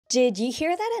Did you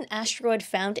hear that an asteroid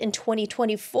found in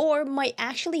 2024 might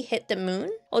actually hit the moon?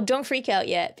 Well, don't freak out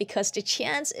yet because the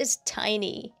chance is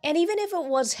tiny. And even if it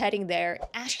was heading there,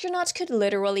 astronauts could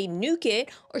literally nuke it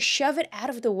or shove it out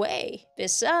of the way.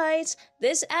 Besides,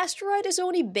 this asteroid is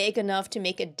only big enough to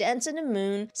make a dent in the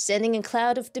moon, sending a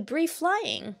cloud of debris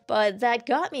flying. But that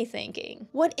got me thinking,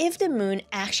 what if the moon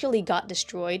actually got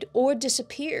destroyed or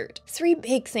disappeared? Three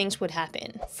big things would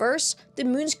happen. First, the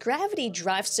moon's gravity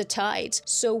drives the tides,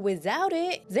 so without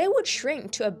it, they would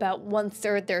shrink to about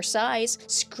 1/3 their size,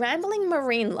 scrambling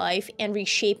marine life and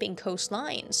reshaping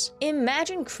coastlines.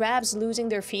 Imagine crabs losing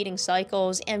their feeding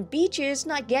cycles and beaches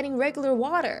not getting regular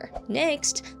water.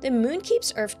 Next, the moon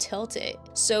keeps Earth tilted,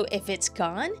 so if it's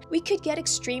gone, we could get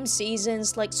extreme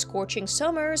seasons like scorching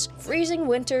summers, freezing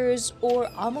winters, or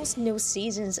almost no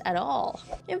seasons at all.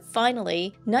 And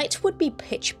finally, nights would be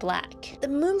pitch black. The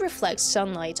moon reflects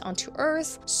sunlight onto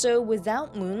Earth, so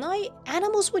without moonlight,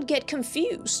 animals would get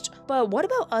confused. But what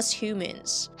about us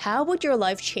humans? How would your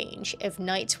life change if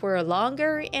nights were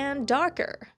longer and darker?